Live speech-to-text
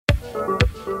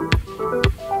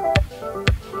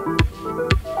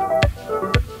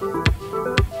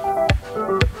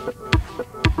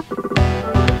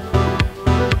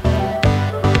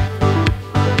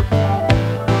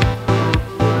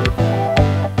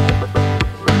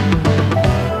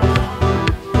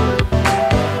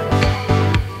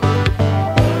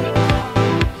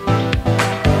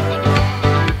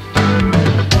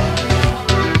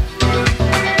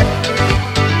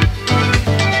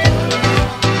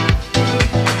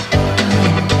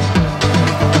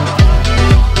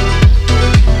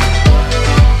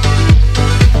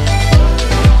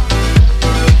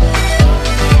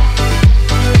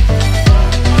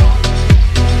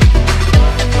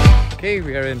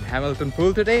Hamilton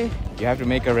Pool today, you have to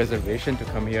make a reservation to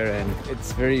come here, and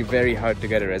it's very hard to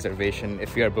get a reservation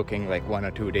if you are booking like 1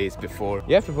 or 2 days before.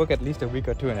 You have to book at least a week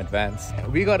or two in advance.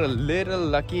 We got a little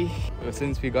lucky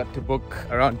since we got to book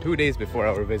around 2 days before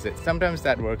our visit. Sometimes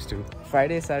that works too.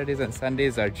 Fridays, Saturdays and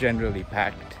Sundays are generally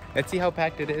packed. Let's see how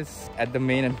packed it is at the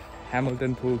main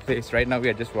Hamilton Pool place. Right now we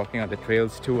are just walking on the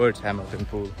trails towards Hamilton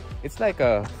Pool. It's like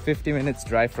a 50 minutes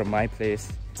drive from my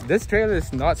place. This trail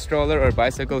is not stroller or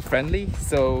bicycle friendly,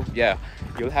 so yeah,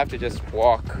 you'll have to just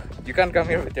walk. You can't come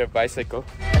here with your bicycle.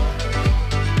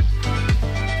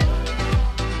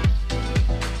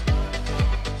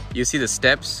 You see the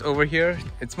steps over here?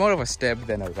 It's more of a step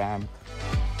than a ramp.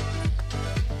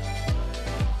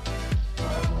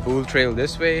 Pool trail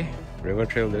this way, river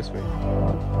trail this way.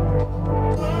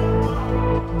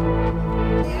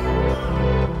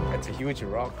 That's a huge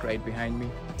rock right behind me.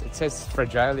 It says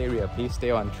fragile area, please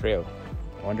stay on trail.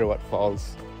 I wonder what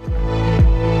falls.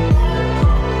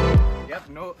 Yep,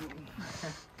 no.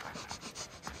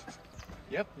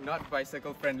 Yep, not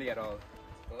bicycle friendly at all.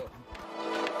 Oh.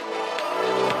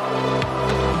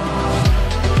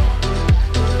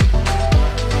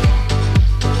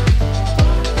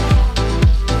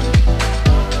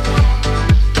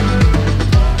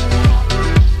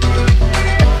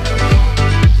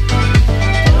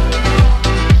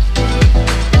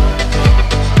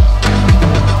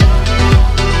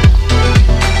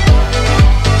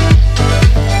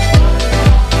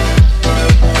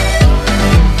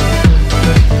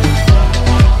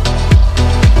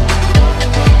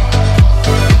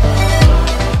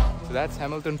 That's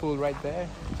Hamilton Pool right there.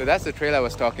 So that's the trail I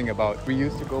was talking about. We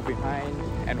used to go behind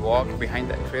and walk behind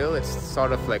that trail. It's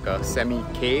sort of like a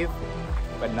semi-cave,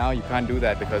 but now you can't do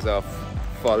that because of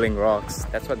falling rocks.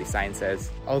 That's what the sign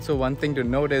says. Also, one thing to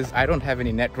note is I don't have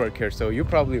any network here, so you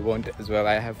probably won't as well.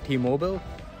 I have T-Mobile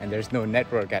and there's no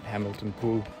network at Hamilton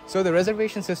Pool. So the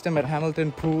reservation system at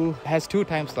Hamilton Pool has 2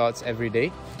 time slots every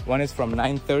day. One is from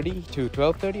 9:30 to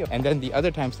 12:30, and then the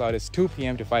other time slot is 2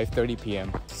 p.m. to 5:30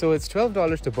 p.m. So it's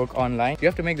 $12 to book online. You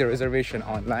have to make the reservation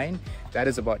online. That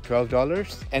is about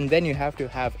 $12. And then you have to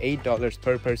have $8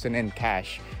 per person in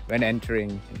cash when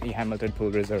entering the Hamilton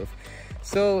Pool Reserve.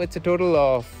 So it's a total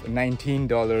of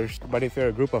 $19. But if you're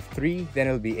a group of 3, then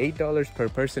it'll be $8 per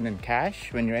person in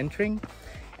cash when you're entering.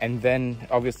 And then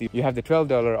obviously you have the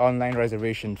 $12 online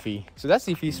reservation fee. So that's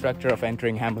the fee structure of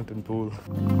entering Hamilton Pool.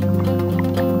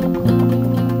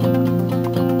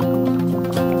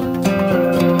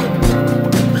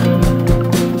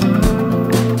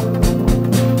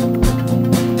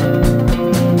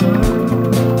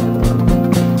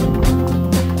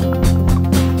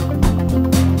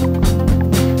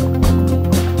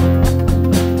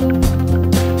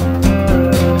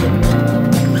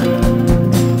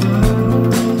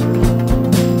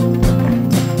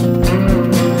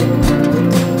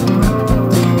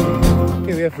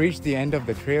 Reached the end of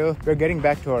the trail. We're getting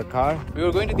back to our car. We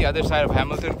were going to the other side of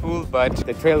Hamilton Pool, but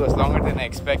the trail was longer than I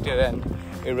expected and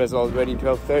it was already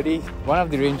 12:30. One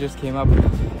of the rangers came up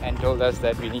and told us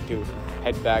that we need to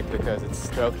head back because it's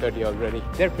 12:30 already.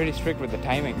 They're pretty strict with the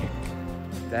timing.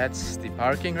 That's the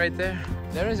parking right there.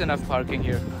 There is enough parking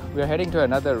here. We're heading to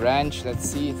another ranch. Let's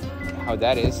see how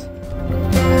that is.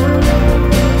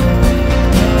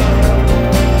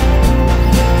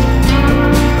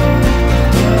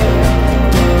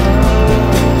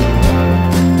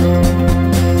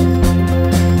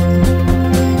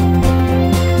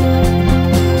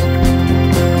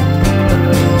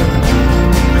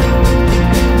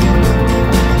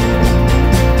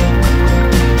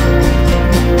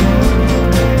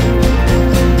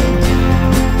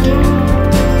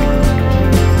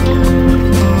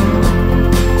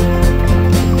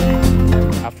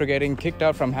 After getting kicked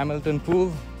out from Hamilton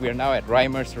Pool, we are now at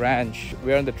Reimer's Ranch.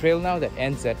 We are on the trail now that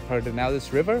ends at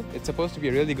Pedernales River. It's supposed to be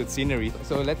a really good scenery,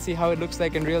 so let's see how it looks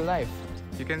like in real life.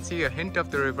 You can see a hint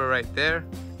of the river right there.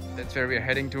 That's where we are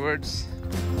heading towards.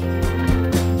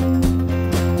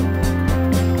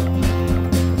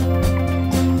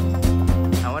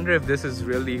 I wonder if this is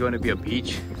really going to be a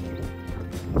beach.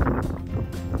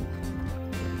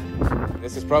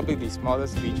 This is probably the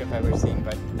smallest beach I've ever seen,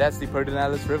 but that's the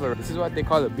Pedernales River. This is what they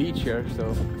call a beach here,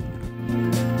 so.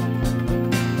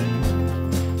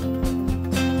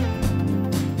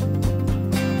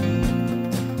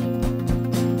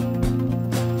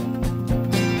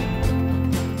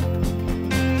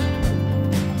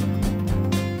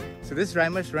 So this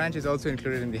Reimer's Ranch is also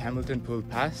included in the Hamilton Pool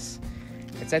Pass.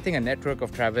 It's, I think, a network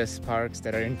of Travis parks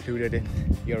that are included in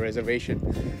your reservation.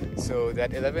 So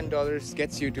that $11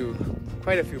 gets you to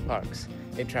quite a few parks.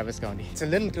 in Travis County. It's a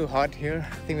little too hot here.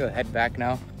 I think we'll head back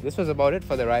now. This was about it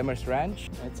for the Reimers Ranch.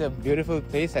 It's a beautiful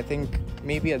place. I think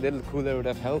maybe a little cooler would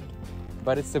have helped.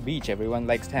 But it's the beach, everyone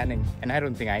likes tanning, and I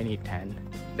don't think I need tan.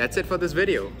 That's it for this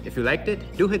video. If you liked it,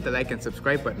 do hit the like and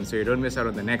subscribe button so you don't miss out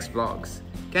on the next vlogs.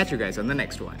 Catch you guys on the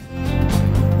next one.